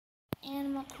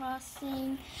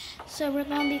crossing. So we're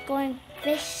gonna be going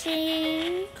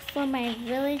fishing for my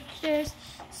villagers.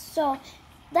 So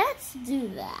let's do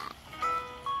that.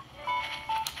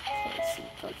 Okay, so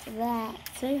go to that.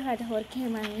 It's very hard to hold a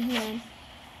camera in your hand.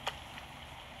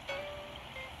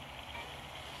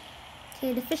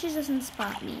 Okay, the fishes doesn't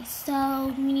spot me,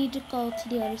 so we need to go to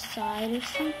the other side or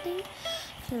something.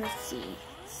 Okay, let's see.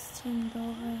 Let's turn it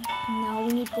over. No,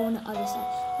 we need to go on the other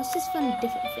side. Let's just find a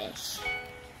different fish.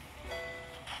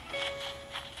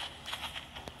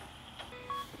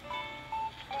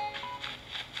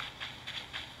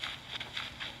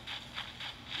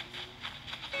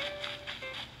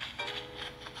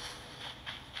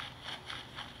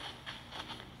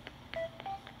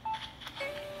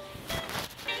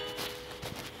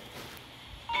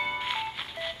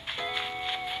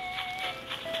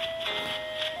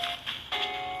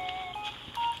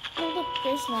 Oh, look,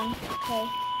 there's one. Okay.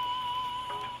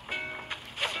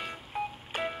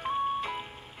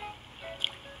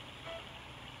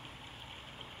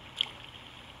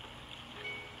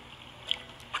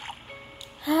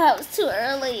 It was too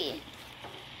early.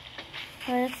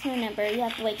 Let's remember, you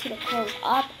have to wait till it close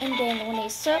up, and then when they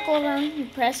circle around, you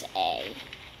press A.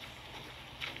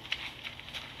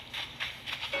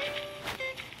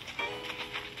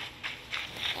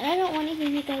 And I don't want to hear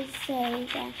you guys say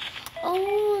that,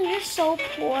 oh, you're so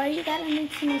poor, you got a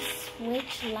Nintendo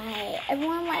Switch Lite.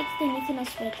 Everyone likes the Nintendo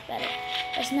Switch better.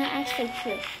 That's not actually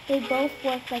true. They both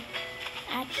work like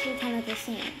actually kind of the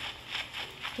same.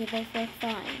 They both work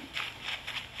fine.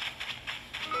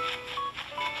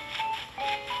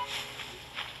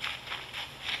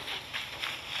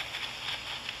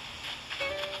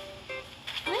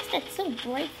 Why is that so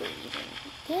bright for you?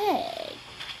 Good.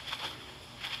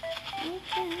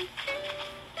 Okay.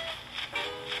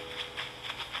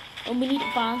 Oh, we need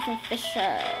to find some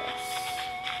fishers.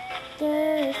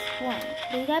 There's one.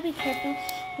 But you gotta be careful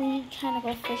when you try to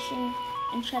go fishing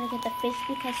and try to get the fish,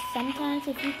 because sometimes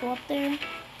if you go up there,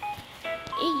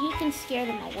 you can scare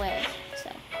them away.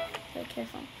 So, be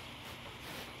careful.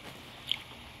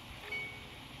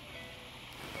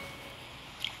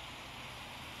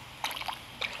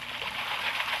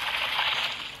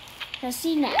 Now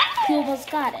see now, two of us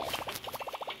got it.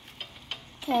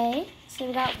 Okay, so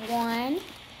we got one.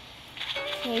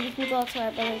 Okay, we can go to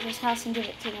our villager's house and give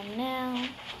it to them now.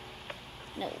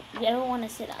 No, we don't want to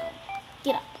sit down.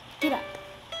 Get up, get up,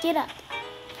 get up.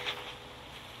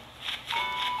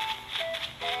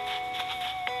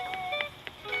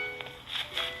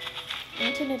 I'm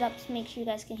gonna turn it up to make sure you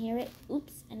guys can hear it.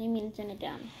 Oops, I didn't mean to turn it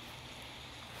down.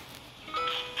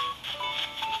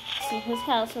 Let's see whose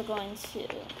house we're going to.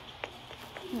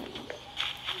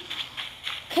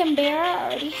 Canberra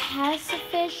already has a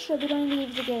fish, so we don't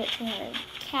need to give it to her.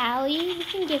 Callie, we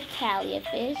can give Callie a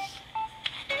fish.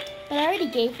 But I already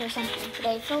gave her something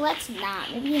today, so let's not.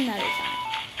 Maybe another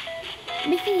time.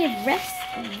 We can give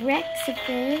Rex a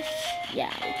fish.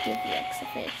 Yeah, we'll give Rex a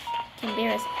fish.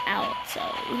 Canberra's out, so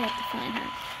we have to find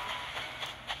her.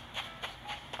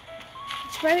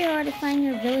 It's very hard to find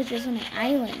your villagers on an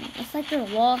island. It's like they're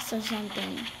lost or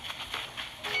something.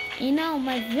 You know,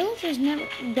 my villagers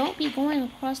don't be going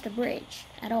across the bridge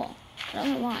at all. I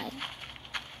don't know why.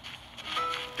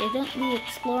 They don't be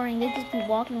exploring, they just be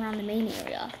walking around the main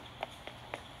area.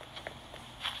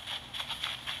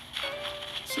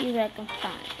 See if I can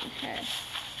find her.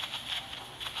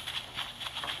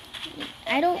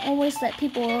 I don't always let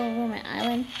people over my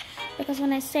island, because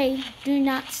when I say do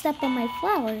not step on my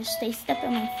flowers, they step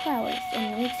on my flowers,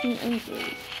 and it makes me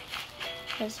angry.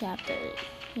 Because you have to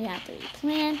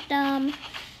replant them.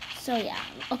 So yeah.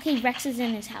 Okay, Rex is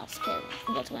in his house. Okay,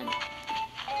 we'll go to him.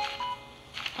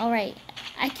 Alright.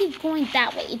 I keep going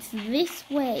that way. It's this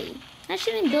way. I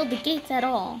shouldn't build the gates at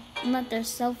all. And let their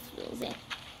self-build in.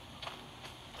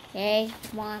 Okay,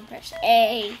 come on, press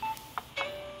A.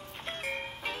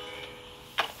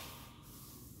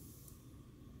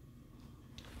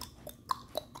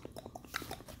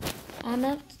 I'm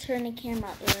going to turn the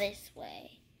camera this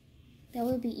way. That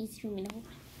would be easy for me to hold.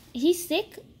 Is he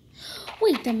sick?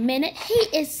 Wait a minute.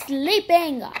 He is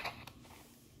sleeping.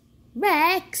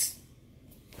 Rex.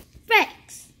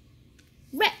 Rex.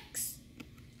 Rex.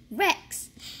 Rex.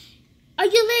 Are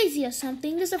you lazy or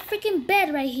something? There's a freaking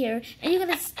bed right here, and you're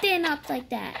going to stand up like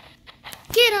that.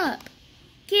 Get up.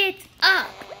 Get up.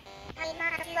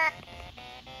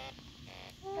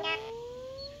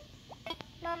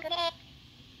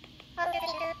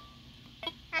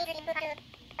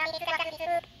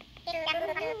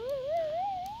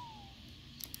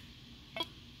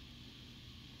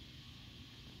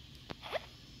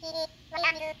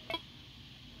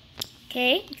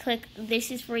 Okay, click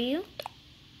this is for you.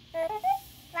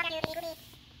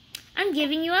 I'm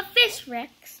giving you a fish,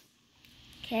 Rex.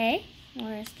 Okay,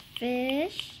 where's the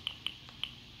fish?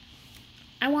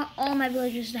 I want all my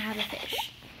villagers to have a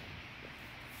fish.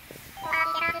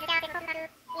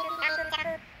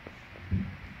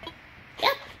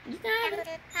 Yep, you got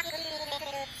it.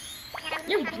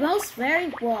 You're most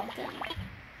very welcome.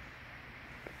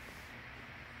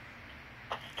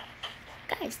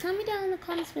 Guys, tell me down in the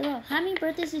comments below, how many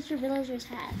birthdays did your villagers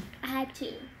have? I had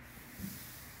 2.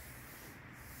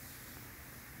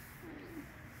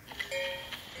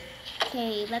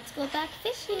 Okay, let's go back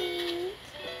fishing.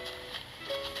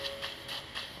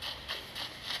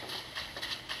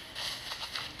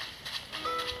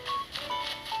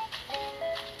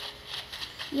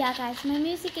 Yeah, guys, my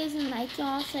music isn't like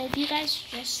y'all, so if you guys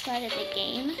just started the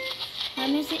game, my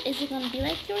music isn't going to be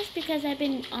like yours because I've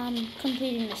been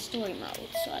completing the story mode,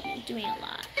 so I've been doing a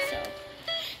lot. So,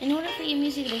 in order for your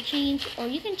music to change, or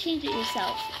you can change it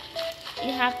yourself,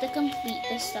 you have to complete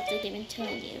the stuff that they've been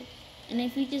telling you. And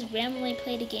if you just randomly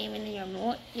play the game and then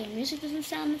your music doesn't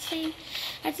sound the same,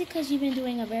 that's because you've been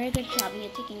doing a very good job and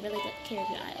you're taking really good care of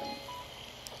your island.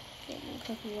 Okay, I'm gonna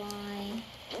click Y.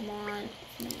 Come on,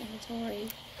 it's my inventory.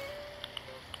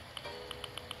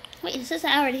 Wait, it says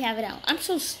I already have it out. I'm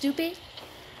so stupid.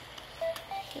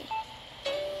 Okay.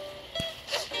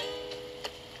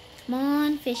 Come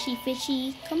on, fishy,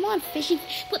 fishy. Come on, fishy.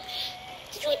 But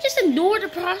did you just ignore the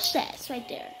process right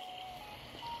there?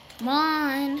 Come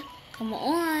on. Come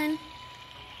on.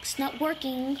 It's not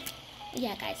working.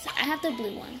 Yeah, guys, I have the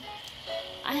blue one.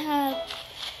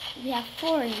 We have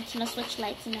 4 Nintendo Switch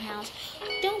lights in the house.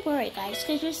 Don't worry, guys,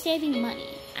 because you're saving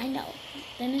money. I know.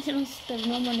 The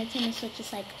normal Nintendo Switch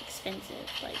is like expensive.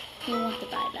 Like, who would want to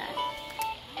buy that?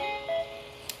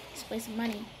 It's a waste of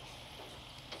money.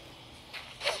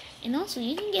 And also,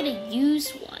 you can get a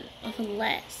used one for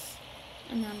less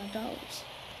amount of dollars.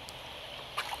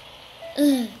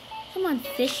 Ugh. Come on,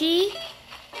 fishy.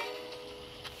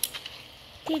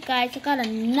 Okay, guys, I got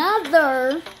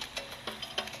another.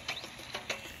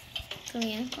 Come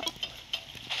here.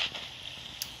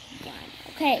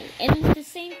 Okay, and it's the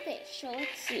same fish, so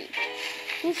let's see.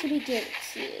 Who should we give it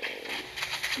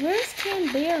to? Where's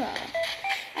Canberra?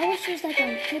 I wish there was like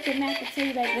a paper map to tell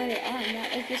you like where they are and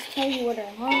not like just tell you where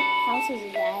their houses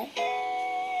is at.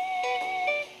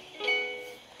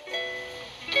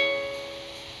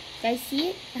 Guys, see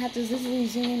it? I have to literally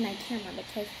zoom in my camera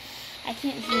because I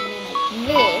can't zoom in like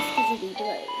this because it'll be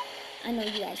blurry. I know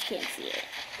you guys can't see it.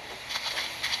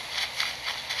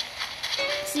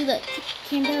 See, look,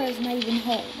 Canberra is not even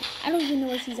home. I don't even know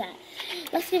where she's at.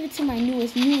 Let's give it to my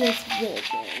newest villager.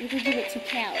 We can give it to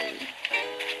Callie.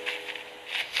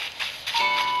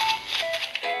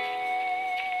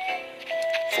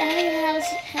 So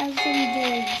how's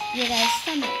doing your guys'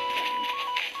 summer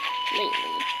lately?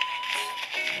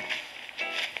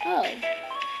 Oh,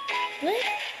 what?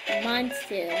 Mine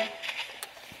still.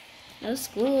 No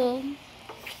school.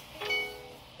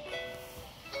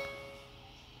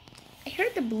 I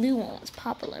heard the blue one was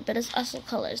popular, but it's also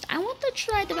colors. I want to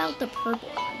try about the purple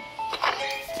one.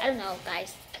 I don't know,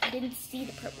 guys. I didn't see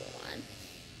the purple one,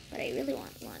 but I really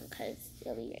want one because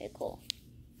it'll be very cool.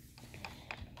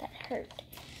 That hurt.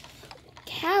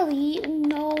 Callie,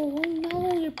 no,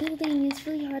 you're building. It's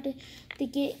really hard to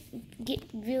get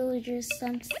villagers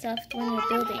some stuff when you're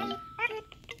building.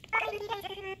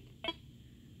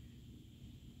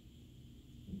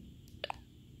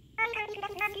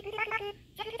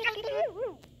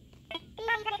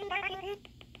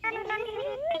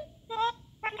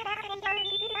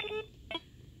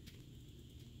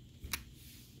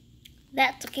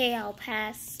 That's okay, I'll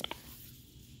pass.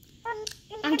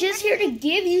 I'm just here to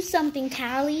give you something,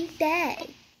 Callie. Dad.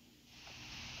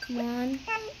 Come on.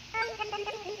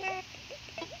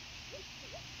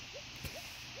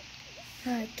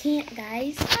 I can't,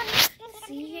 guys.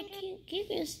 See, I can't give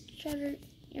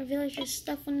your villagers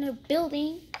stuff when they're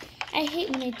building. I hate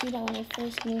when they do that when they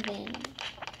first move in.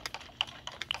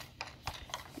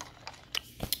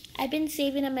 I've been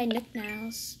saving up my Nook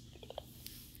Niles,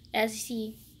 as you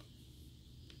see.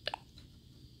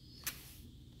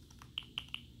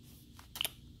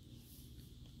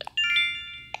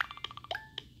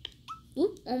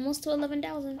 Oop, almost to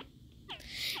 11,000.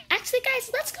 Actually,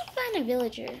 guys, let's go find a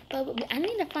villager. But I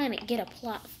need to get a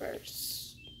plot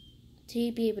first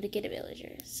to be able to get a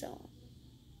villager. So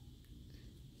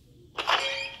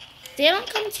they don't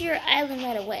come to your island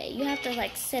right away. You have to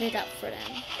like set it up for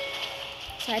them.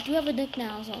 So I do have a Nook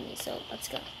Niles on me. So let's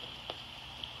go.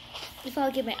 If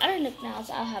I get my other Nook Niles,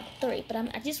 I'll have 3. But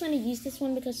I just want to use this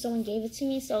one because someone gave it to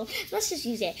me. So let's just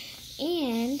use it.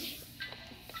 And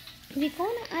If you go on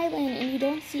an island and you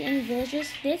don't see any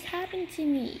villagers, this happened to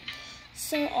me.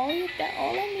 So all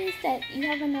that means that you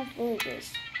have enough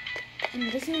villagers. And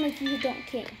it doesn't mean like you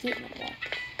can't get no more.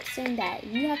 It's saying that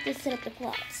you have to set up the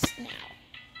plots now.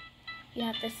 You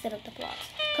have to set up the plots.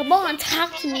 Come on,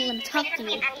 talk to me when I talk to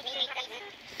you.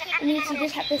 It means you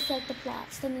just have to set up the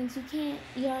plots. That means you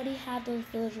already have those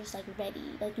villagers like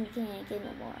ready. Like you can't get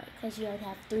no more because you already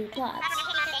have 3 plots.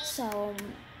 So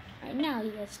right now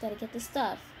you guys gotta get the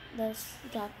stuff. You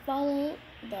gotta follow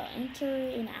the enter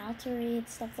and outer it,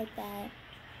 stuff like that.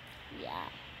 Yeah.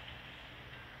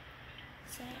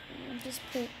 So I'm just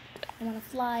put, I wanna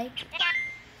fly.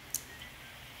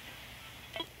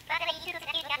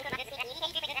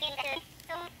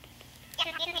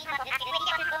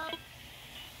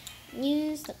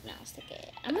 Use the mouse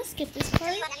ticket. I'm gonna skip this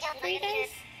part for you guys.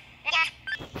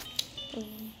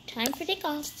 Time for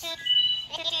takeoff.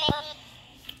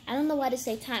 I don't know why to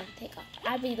say time for takeoff.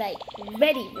 I'd be like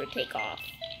ready for takeoff.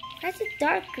 Why is it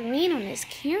dark green on this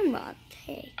camera?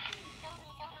 Okay.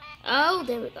 Oh,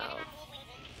 there we go.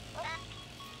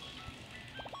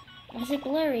 Why is it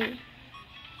blurry?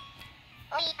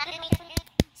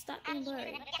 Stop being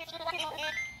blurry.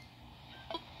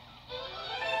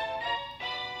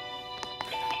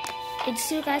 And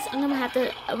so guys, I'm gonna have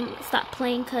to stop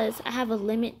playing because I have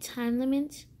a time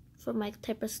limit for my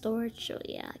type of storage. So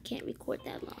yeah, I can't record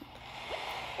that long.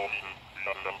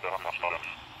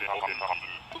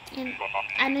 And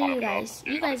I know you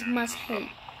guys must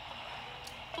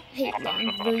hate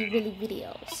long, really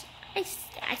videos.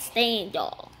 I stand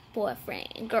y'all,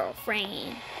 boyfriend,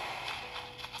 girlfriend.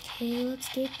 Okay, let's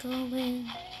get going.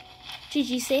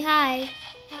 Gigi, say hi.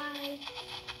 Hi.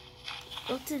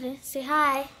 Go to this. Say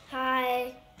hi.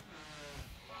 Hi.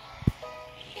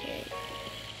 Okay.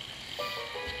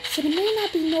 So there may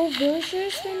not be no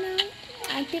villagers right now.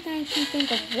 I think I can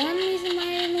think of one reason why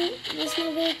there's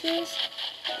no villagers.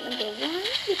 Number 1,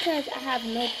 because I have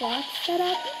no plots set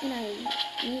up and I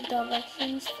need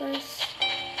directions first.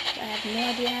 I have no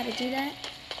idea how to do that.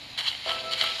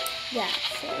 Yeah,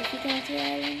 so if you go into the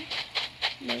island,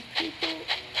 no people,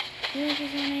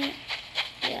 villagers on it.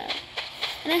 Yeah.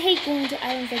 And I hate going to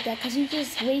islands like that because you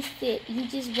just wasted and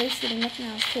nothing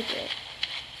else to do.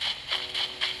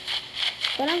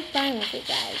 But I'm fine with it,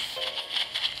 guys.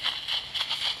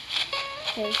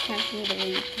 Okay, it's time for me to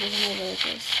leave. There's no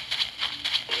villagers.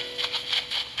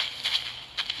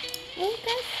 Well,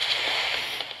 guys,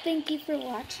 thank you for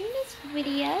watching this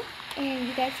video. And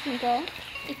you guys can go.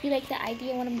 If you like the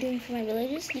idea of what I'm doing for my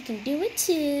villagers, you can do it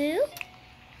too.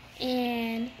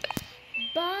 And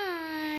bye.